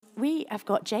we have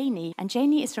got Janey, and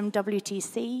Janey is from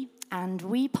WTC, and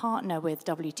we partner with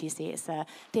WTC. It's a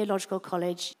theological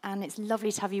college, and it's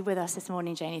lovely to have you with us this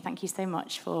morning, Janey. Thank you so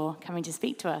much for coming to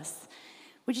speak to us.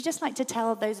 Would you just like to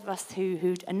tell those of us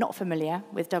who are not familiar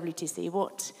with WTC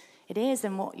what it is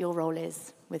and what your role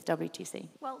is with WTC?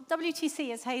 Well,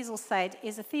 WTC, as Hazel said,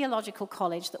 is a theological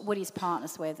college that Woody's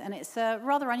partners with, and it's a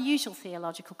rather unusual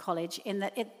theological college in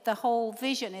that the whole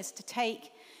vision is to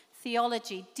take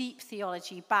theology, deep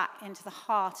theology, back into the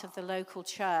heart of the local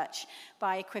church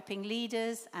by equipping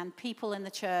leaders and people in the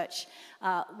church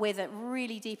with a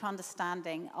really deep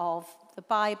understanding of the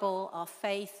Bible, our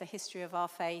faith, the history of our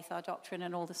faith, our doctrine,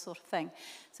 and all this sort of thing.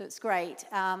 So it's great.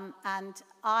 And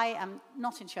I am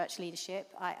not in church leadership,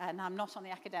 and I'm not on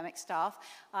the academic staff.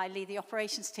 I lead the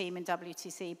operations team in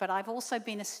WTC, but I've also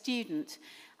been a student,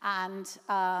 and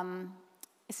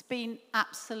it's been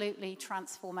absolutely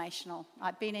transformational.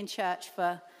 I've been in church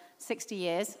for 60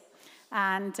 years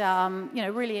and,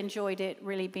 really enjoyed it,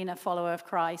 really been a follower of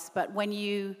Christ. But when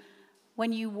you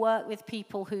work with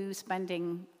people who are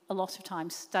spending a lot of time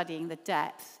studying the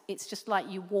depth, it's just like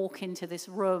you walk into this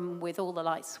room with all the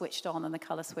lights switched on and the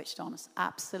color switched on. It's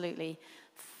absolutely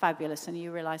fabulous, and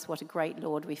you realize what a great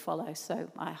Lord we follow. So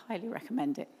I highly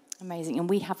recommend it. Amazing. And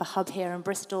we have a hub here in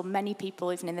Bristol. Many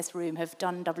people, even in this room, have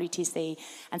done WTC.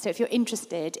 And so if you're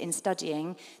interested in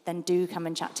studying, then do come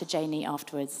and chat to Janey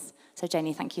afterwards. So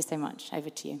Janey, thank you so much. Over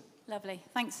to you. Lovely.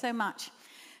 Thanks so much.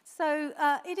 So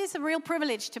it is a real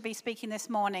privilege to be speaking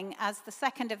this morning as the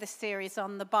second of this series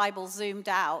on the Bible zoomed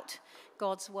out,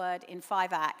 God's Word in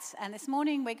 5 acts. And this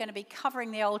morning we're going to be covering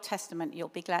the Old Testament, you'll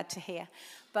be glad to hear,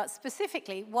 but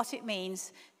specifically what it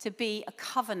means to be a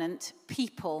covenant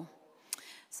people.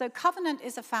 So covenant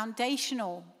is a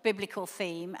foundational biblical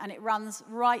theme, and it runs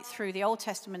right through the Old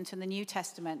Testament and the New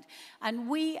Testament. And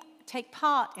we take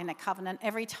part in a covenant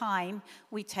every time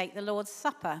we take the Lord's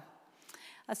Supper.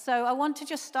 So I want to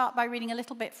just start by reading a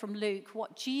little bit from Luke,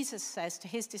 what Jesus says to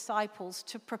his disciples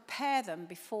to prepare them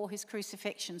before his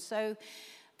crucifixion. So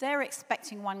they're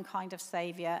expecting one kind of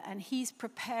Savior, and he's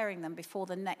preparing them before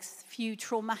the next few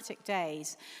traumatic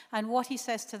days. And what he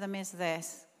says to them is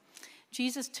this: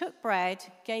 Jesus took bread,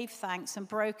 gave thanks, and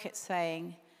broke it,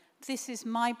 saying, "This is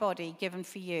my body given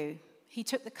for you." He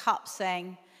took the cup,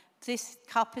 saying, "This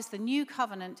cup is the new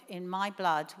covenant in my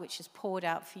blood, which is poured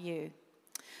out for you."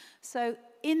 So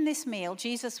in this meal,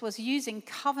 Jesus was using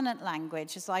covenant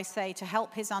language, as I say, to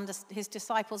help his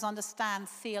disciples understand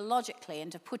theologically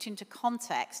and to put into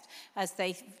context as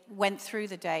they went through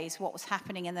the days what was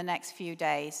happening in the next few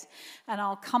days. And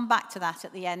I'll come back to that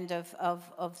at the end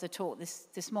of the talk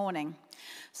this morning.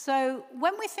 So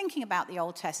when we're thinking about the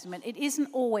Old Testament, it isn't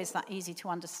always that easy to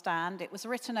understand. It was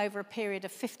written over a period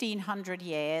of 1,500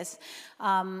 years,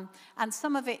 and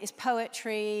some of it is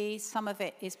poetry, some of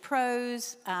it is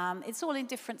prose. It's all in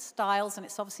different styles, and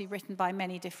it's obviously written by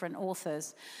many different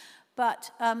authors.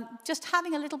 But just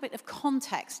having a little bit of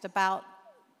context about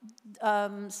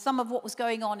some of what was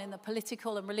going on in the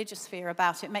political and religious sphere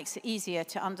about it makes it easier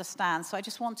to understand. So I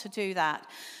just want to do that.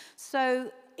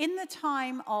 So in the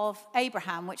time of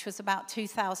Abraham, which was about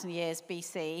 2,000 years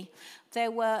BC,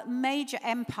 there were major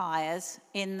empires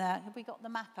in the... Have we got the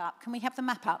map up? Can we have the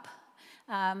map up?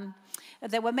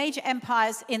 There were major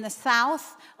empires in the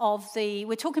south of the...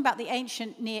 We're talking about the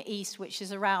ancient Near East, which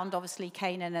is around, obviously,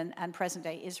 Canaan and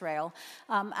present-day Israel.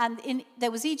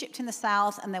 There was Egypt in the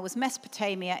south, and there was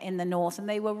Mesopotamia in the north, and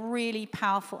they were really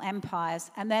powerful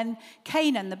empires. And then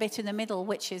Canaan, the bit in the middle,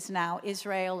 which is now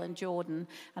Israel and Jordan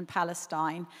and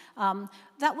Palestine,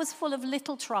 that was full of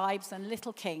little tribes and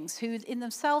little kings who in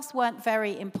themselves weren't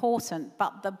very important,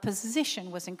 but the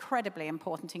position was incredibly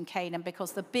important in Canaan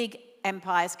because the big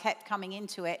empires kept coming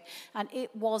into it, and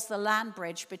it was the land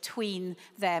bridge between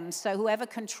them. So whoever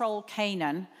controlled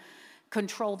Canaan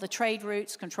controlled the trade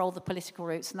routes, controlled the political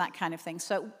routes, and that kind of thing.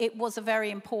 So it was a very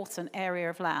important area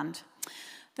of land.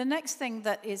 The next thing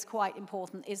that is quite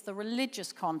important is the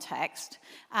religious context,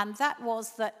 and that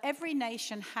was that every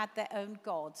nation had their own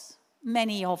gods,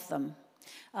 many of them.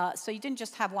 So you didn't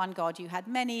just have one God, you had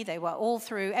many. They were all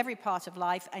through every part of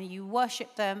life, and you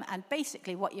worshipped them, and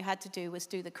basically what you had to do was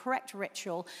do the correct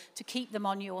ritual to keep them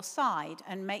on your side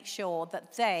and make sure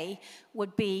that they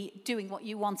would be doing what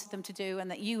you wanted them to do and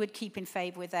that you would keep in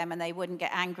favor with them and they wouldn't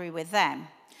get angry with them.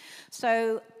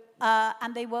 So,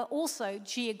 and they were also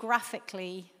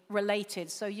geographically related.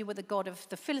 So you were the god of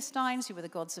the Philistines, you were the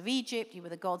gods of Egypt, you were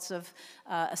the gods of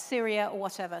Assyria or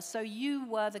whatever. So you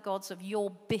were the gods of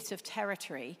your bit of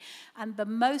territory. And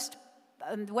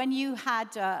when you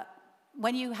had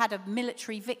a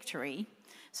military victory,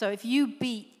 So if you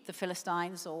beat the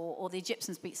Philistines or the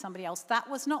Egyptians beat somebody else, that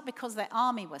was not because their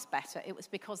army was better. It was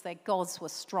because their gods were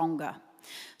stronger.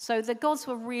 So the gods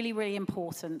were really, really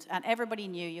important, and everybody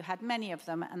knew you had many of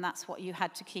them, and that's what you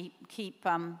had to keep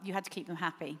you had to keep them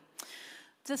happy.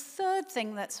 The third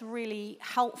thing that's really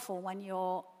helpful when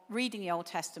you're reading the Old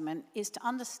Testament is to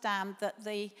understand that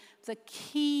the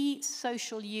key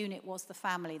social unit was the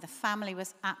family. The family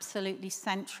was absolutely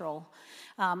central.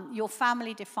 Your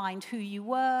family defined who you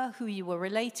were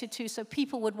related to, so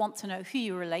people would want to know who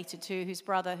you were related to, whose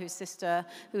brother, whose sister,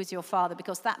 who's your father,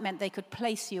 because that meant they could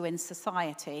place you in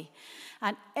society.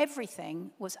 And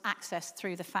everything was accessed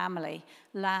through the family: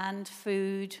 land,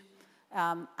 food,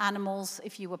 animals,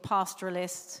 if you were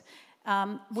pastoralists.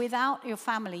 Without your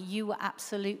family, you were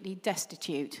absolutely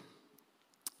destitute.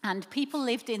 And people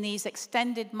lived in these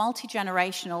extended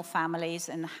multi-generational families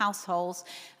and households,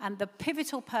 and the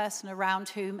pivotal person around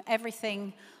whom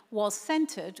everything was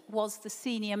centered was the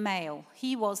senior male.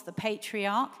 He was the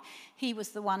patriarch. He was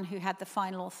the one who had the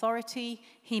final authority.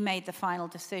 He made the final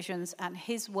decisions, and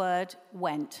his word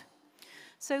went.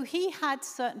 So he had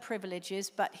certain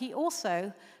privileges, but he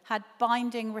also had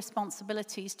binding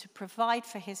responsibilities to provide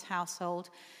for his household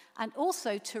and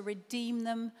also to redeem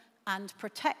them and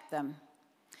protect them.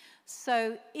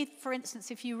 So if, for instance,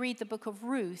 if you read the book of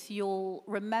Ruth, you'll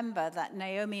remember that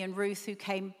Naomi and Ruth, who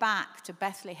came back to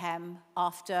Bethlehem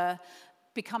after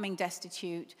becoming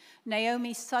destitute,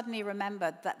 Naomi suddenly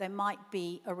remembered that there might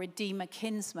be a redeemer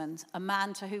kinsman, a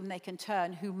man to whom they can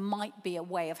turn, who might be a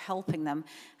way of helping them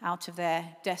out of their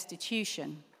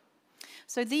destitution.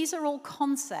 So these are all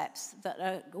concepts that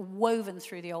are woven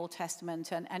through the Old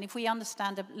Testament, and if we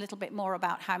understand a little bit more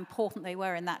about how important they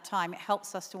were in that time, it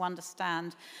helps us to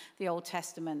understand the Old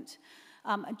Testament.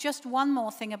 Just one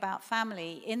more thing about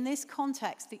family. In this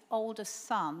context, the oldest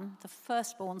son, the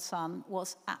firstborn son,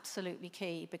 was absolutely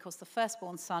key, because the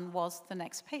firstborn son was the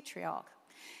next patriarch.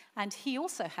 And he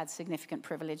also had significant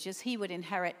privileges. He would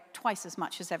inherit twice as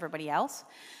much as everybody else,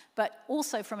 but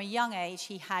also from a young age,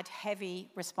 he had heavy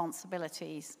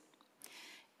responsibilities.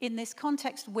 In this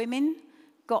context, women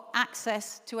got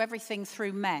access to everything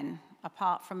through men,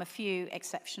 apart from a few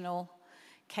exceptional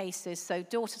cases. So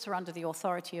daughters were under the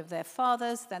authority of their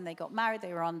fathers, then they got married,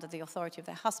 they were under the authority of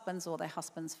their husbands or their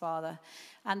husband's father,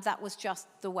 and that was just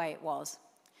the way it was.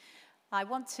 I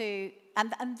want to,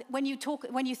 and when you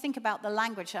think about the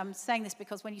language, I'm saying this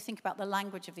because when you think about the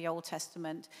language of the Old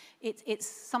Testament, it's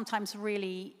sometimes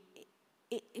really,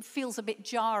 it feels a bit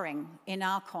jarring in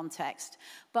our context.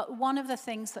 But one of the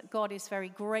things that God is very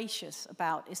gracious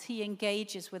about is he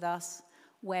engages with us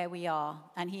where we are,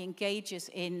 and he engages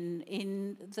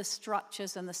in the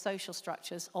structures and the social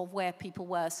structures of where people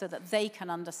were so that they can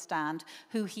understand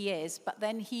who he is, but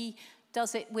then he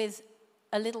does it with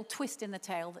a little twist in the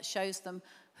tail that shows them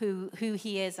who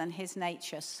he is and his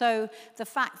nature. So the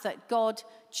fact that God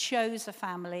chose a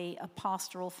family, a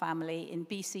pastoral family in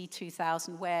BC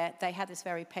 2000, where they had this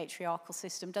very patriarchal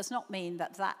system, does not mean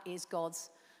that that is God's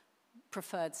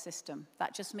preferred system.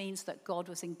 That just means that God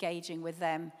was engaging with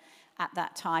them at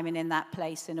that time and in that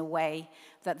place in a way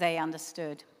that they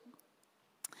understood.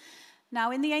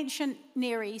 Now, in the ancient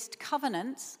Near East,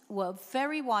 covenants were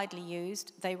very widely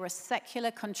used. They were a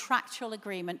secular contractual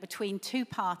agreement between two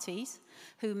parties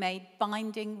who made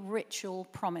binding ritual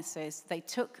promises. They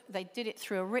did it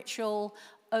through a ritual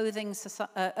oathing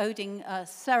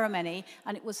ceremony,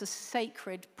 and it was a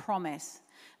sacred promise.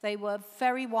 They were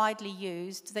very widely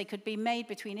used. They could be made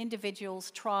between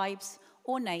individuals, tribes,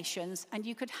 or nations, and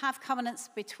you could have covenants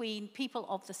between people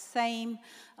of the same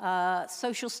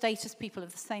social status, people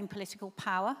of the same political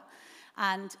power,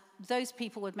 and those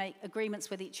people would make agreements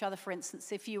with each other. For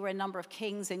instance, if you were a number of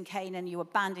kings in Canaan, you were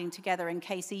banding together in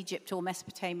case Egypt or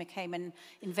Mesopotamia came and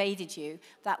invaded you,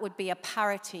 that would be a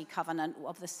parity covenant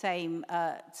of the same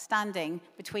standing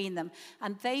between them,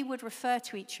 and they would refer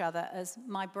to each other as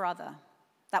my brother.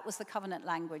 That was the covenant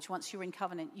language. Once you were in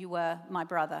covenant, you were my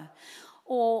brother.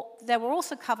 Or there were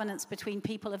also covenants between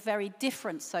people of very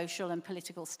different social and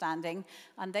political standing,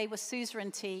 and they were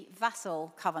suzerainty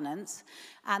vassal covenants.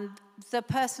 And the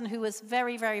person who was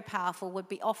very, very powerful would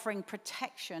be offering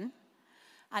protection,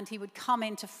 and he would come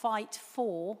in to fight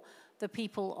for the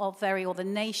people of or the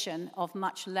nation of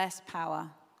much less power.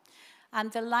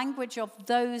 And the language of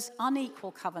those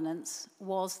unequal covenants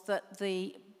was that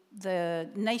the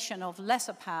nation of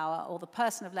lesser power, or the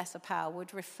person of lesser power,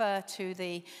 would refer to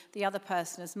the other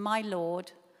person as my lord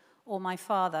or my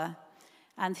father,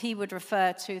 and he would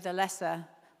refer to the lesser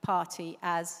party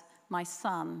as my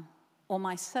son or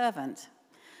my servant.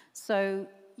 So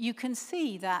you can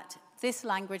see that This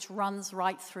language runs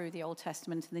right through the Old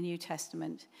Testament and the New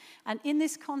Testament. And in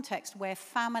this context where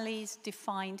families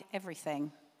defined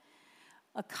everything,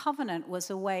 a covenant was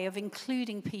a way of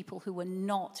including people who were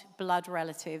not blood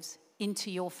relatives into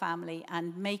your family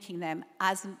and making them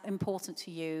as important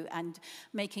to you and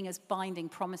making as binding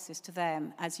promises to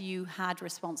them as you had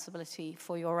responsibility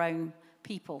for your own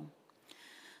people.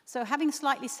 So having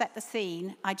slightly set the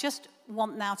scene, I just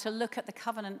want now to look at the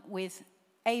covenant with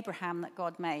Abraham that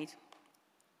God made.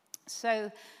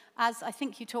 So, as I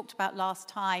think you talked about last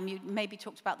time, you maybe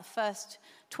talked about the first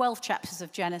 12 chapters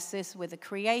of Genesis with the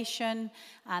creation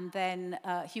and then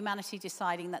humanity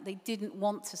deciding that they didn't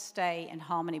want to stay in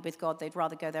harmony with God. They'd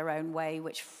rather go their own way,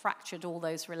 which fractured all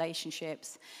those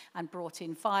relationships and brought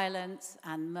in violence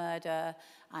and murder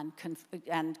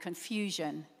and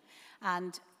confusion.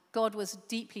 And God was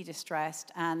deeply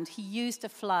distressed, and he used a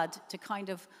flood to kind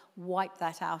of wipe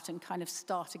that out and kind of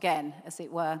start again, as it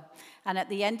were. And at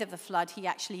the end of the flood, he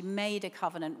actually made a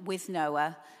covenant with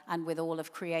Noah and with all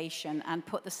of creation and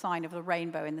put the sign of the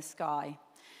rainbow in the sky.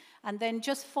 And then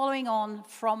just following on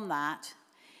from that,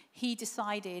 he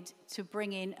decided to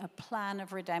bring in a plan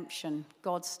of redemption.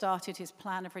 God started his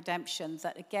plan of redemption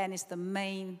that, again, is the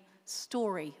main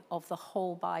story of the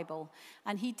whole Bible.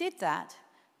 And he did that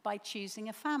by choosing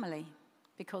a family,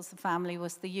 because the family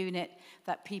was the unit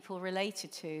that people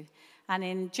related to. And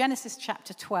in Genesis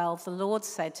chapter 12, the Lord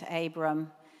said to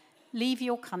Abram, "Leave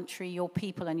your country, your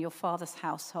people, and your father's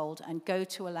household, and go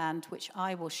to a land which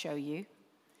I will show you.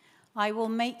 I will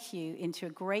make you into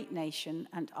a great nation,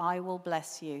 and I will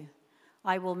bless you.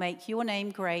 I will make your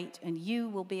name great, and you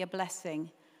will be a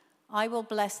blessing. I will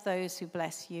bless those who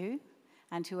bless you,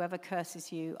 and whoever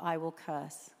curses you, I will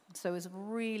curse." So it was a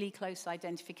really close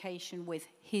identification with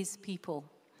his people.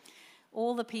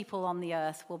 All the people on the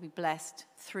earth will be blessed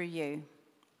through you.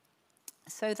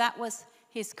 So that was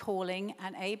his calling,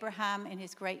 and Abraham, in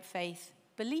his great faith,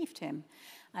 believed him.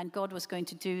 And God was going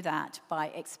to do that by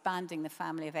expanding the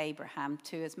family of Abraham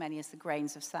to as many as the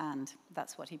grains of sand.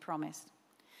 That's what he promised.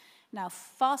 Now,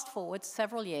 fast forward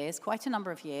several years, quite a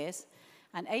number of years,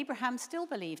 and Abraham still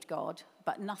believed God,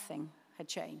 but nothing had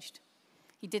changed.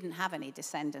 He didn't have any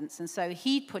descendants, and so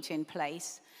he'd put in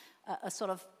place a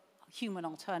sort of human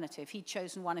alternative. He'd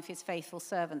chosen one of his faithful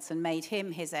servants and made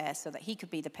him his heir so that he could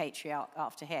be the patriarch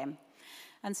after him.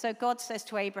 And so God says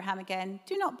to Abraham again,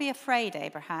 "Do not be afraid,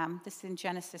 Abraham." This is in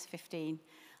Genesis 15.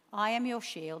 "I am your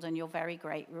shield and your very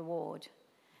great reward."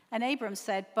 And Abram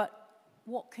said, "But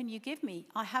what can you give me?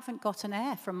 I haven't got an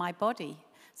heir from my body.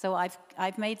 So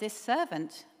I've made this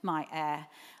servant my heir."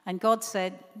 And God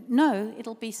said, "No,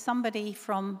 it'll be somebody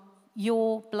from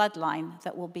your bloodline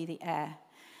that will be the heir."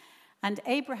 And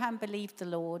Abraham believed the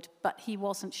Lord, but he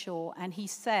wasn't sure. And he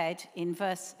said in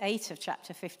verse 8 of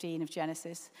chapter 15 of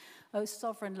Genesis, "O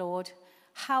sovereign Lord,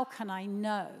 how can I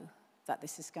know that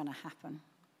this is going to happen?"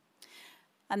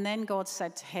 And then God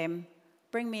said to him,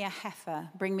 "Bring me a heifer,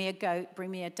 bring me a goat, bring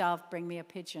me a dove, bring me a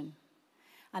pigeon."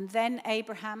 And then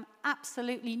Abraham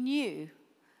absolutely knew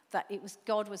that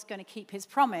God was going to keep his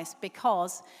promise,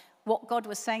 because what God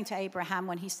was saying to Abraham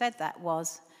when he said that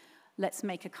was, let's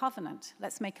make a covenant.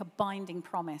 Let's make a binding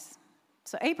promise.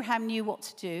 So Abraham knew what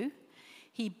to do.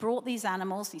 He brought these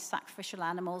animals, these sacrificial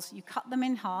animals. You cut them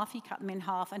in half. He cut them in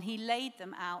half, and he laid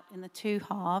them out in the two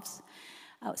halves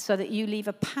so that you leave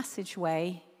a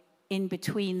passageway in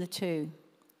between the two.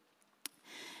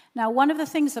 Now, one of the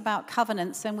things about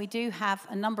covenants, and we do have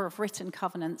a number of written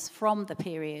covenants from the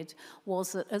period,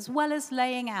 was that as well as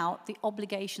laying out the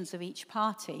obligations of each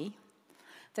party,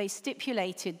 they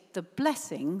stipulated the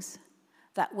blessings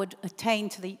that would attain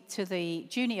to the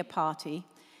junior party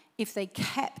if they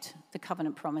kept the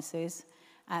covenant promises,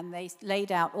 and they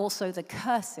laid out also the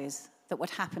curses that would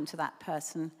happen to that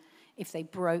person if they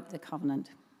broke the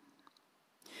covenant.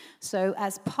 So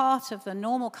as part of the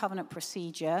normal covenant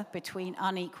procedure between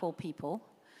unequal people,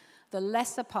 the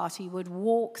lesser party would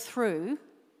walk through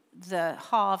the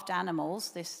halved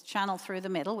animals, this channel through the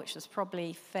middle, which was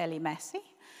probably fairly messy,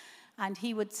 and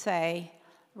he would say,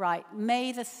 right,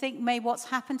 may what's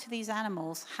happened to these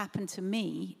animals happen to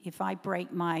me if I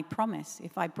break my promise,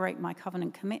 if I break my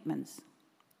covenant commitments.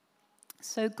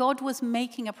 So God was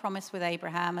making a promise with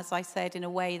Abraham, as I said, in a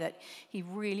way that he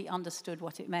really understood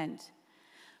what it meant.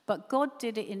 But God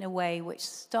did it in a way which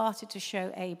started to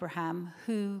show Abraham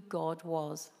who God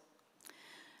was.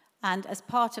 And as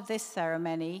part of this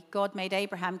ceremony, God made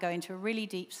Abraham go into a really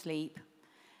deep sleep.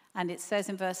 And it says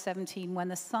in verse 17, when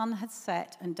the sun had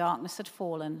set and darkness had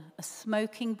fallen, a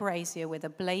smoking brazier with a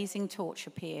blazing torch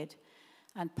appeared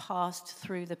and passed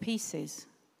through the pieces.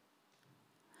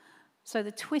 So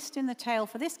the twist in the tale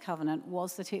for this covenant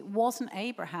was that it wasn't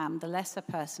Abraham, the lesser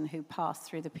person, who passed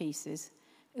through the pieces.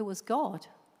 It was God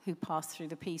who passed through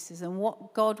the pieces. And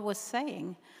what God was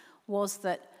saying was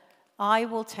that I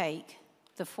will take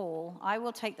the fall, I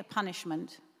will take the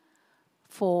punishment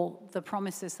for the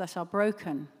promises that are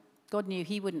broken. God knew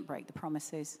he wouldn't break the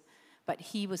promises, but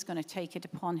he was going to take it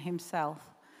upon himself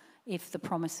if the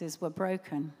promises were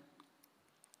broken.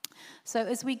 So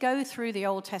as we go through the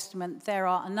Old Testament, there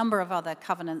are a number of other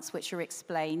covenants which are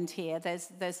explained here.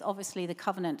 There's obviously the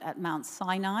covenant at Mount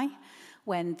Sinai,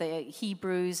 when the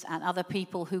Hebrews and other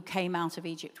people who came out of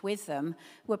Egypt with them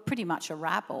were pretty much a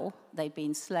rabble. They'd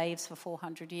been slaves for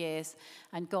 400 years,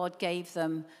 and God gave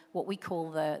them what we call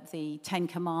the Ten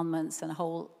Commandments and a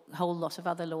whole lot of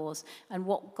other laws. And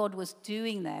what God was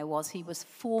doing there was he was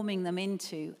forming them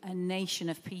into a nation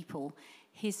of people,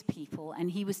 his people, and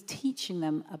he was teaching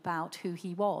them about who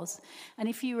he was. And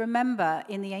if you remember,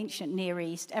 in the ancient Near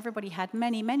East, everybody had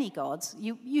many, many gods.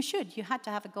 You had to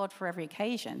have a god for every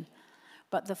occasion.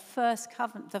 But the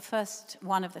first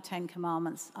one of the Ten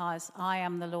Commandments is, I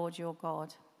am the Lord your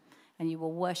God, and you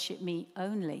will worship me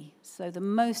only. So the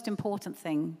most important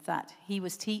thing that he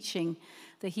was teaching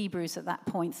the Hebrews at that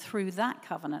point through that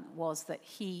covenant was that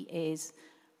he is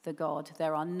the God.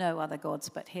 There are no other gods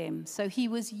but him. So he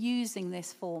was using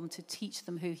this form to teach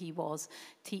them who he was,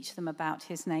 teach them about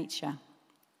his nature.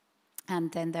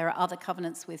 And then there are other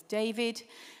covenants with David,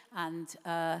 and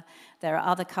there are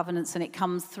other covenants, and it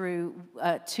comes through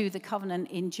to the covenant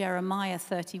in Jeremiah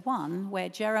 31, where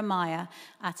Jeremiah,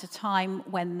 at a time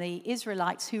when the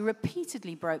Israelites, who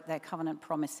repeatedly broke their covenant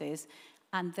promises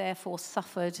and therefore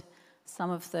suffered some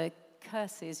of the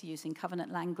curses, using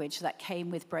covenant language, that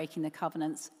came with breaking the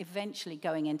covenants, eventually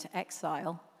going into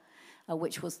exile,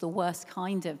 which was the worst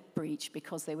kind of breach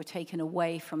because they were taken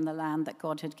away from the land that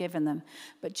God had given them.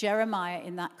 But Jeremiah,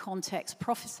 in that context,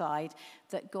 prophesied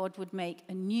that God would make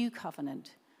a new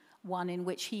covenant, one in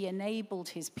which he enabled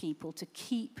his people to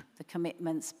keep the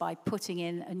commitments by putting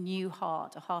in a new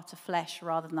heart, a heart of flesh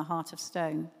rather than a heart of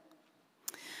stone.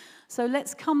 So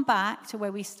let's come back to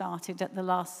where we started at the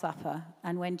Last Supper,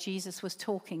 and when Jesus was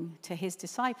talking to his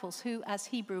disciples, who as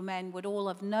Hebrew men would all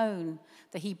have known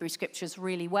the Hebrew scriptures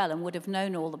really well and would have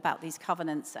known all about these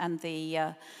covenants and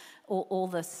the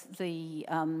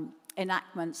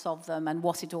enactments of them and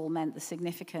what it all meant, the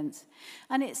significance.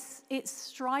 And it's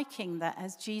striking that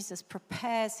as Jesus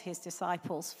prepares his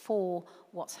disciples for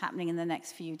what's happening in the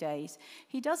next few days,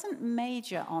 he doesn't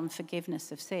major on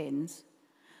forgiveness of sins.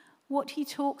 What he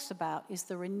talks about is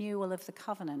the renewal of the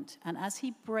covenant. And as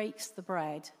he breaks the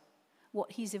bread,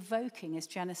 what he's evoking is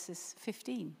Genesis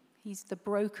 15. He's the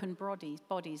broken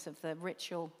bodies of the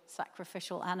ritual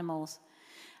sacrificial animals.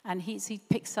 And he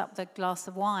picks up the glass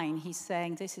of wine. He's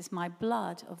saying, this is my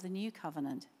blood of the new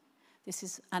covenant.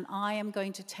 And I am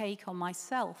going to take on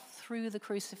myself through the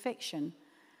crucifixion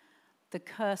the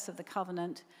curse of the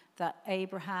covenant that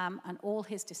Abraham and all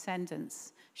his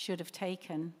descendants should have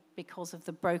taken because of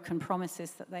the broken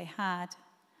promises that they had.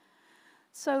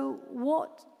 So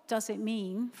what does it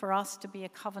mean for us to be a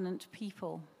covenant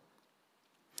people?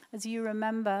 As you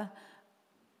remember,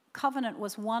 covenant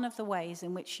was one of the ways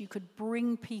in which you could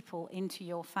bring people into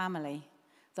your family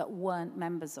that weren't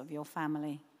members of your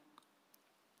family.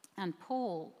 And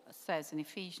Paul says in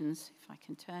Ephesians, if I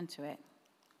can turn to it,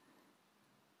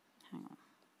 hang on.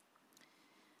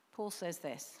 Paul says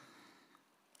this.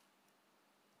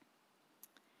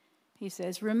 He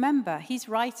says, remember, he's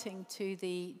writing to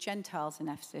the Gentiles in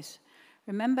Ephesus,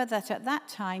 remember that at that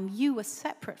time you were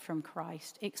separate from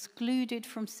Christ, excluded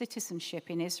from citizenship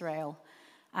in Israel,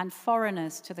 and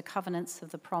foreigners to the covenants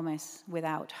of the promise,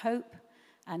 without hope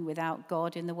and without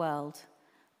God in the world.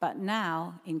 But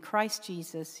now, in Christ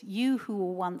Jesus, you who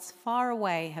were once far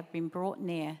away have been brought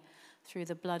near through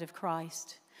the blood of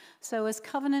Christ. So as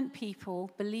covenant people,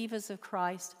 believers of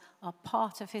Christ are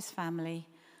part of his family,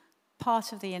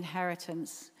 part of the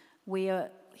inheritance.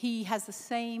 He has the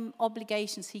same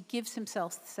obligations. He gives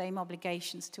himself the same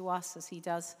obligations to us as he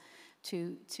does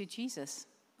to Jesus.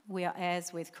 We are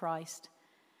heirs with Christ.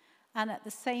 And at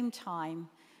the same time,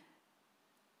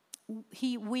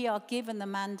 we are given the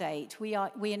mandate.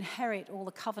 We inherit all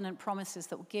the covenant promises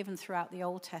that were given throughout the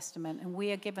Old Testament, and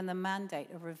we are given the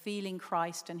mandate of revealing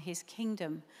Christ and his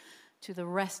kingdom to the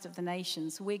rest of the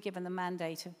nations. We're given the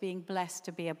mandate of being blessed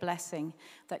to be a blessing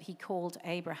that he called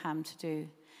Abraham to do.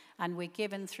 And we're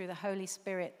given through the Holy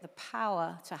Spirit the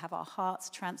power to have our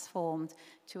hearts transformed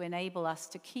to enable us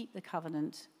to keep the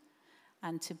covenant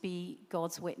and to be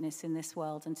God's witness in this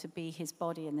world and to be his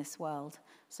body in this world.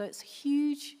 So it's a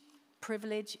huge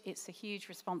privilege, it's a huge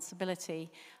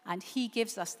responsibility, and he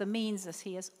gives us the means, as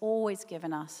he has always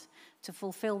given us, to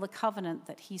fulfill the covenant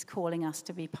that he's calling us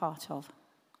to be part of.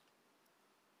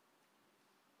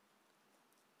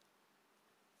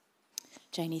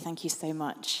 Janey, thank you so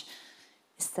much.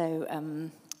 It's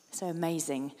so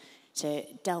amazing to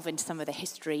delve into some of the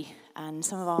history and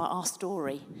some of our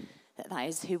story, that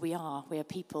is who we are. We are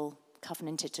people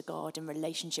covenanted to God in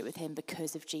relationship with him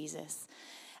because of Jesus.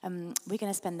 We're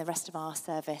going to spend the rest of our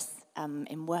service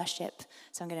in worship,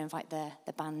 so I'm going to invite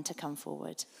the band to come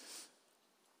forward.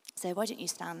 So why don't you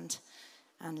stand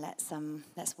and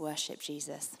let's worship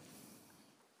Jesus.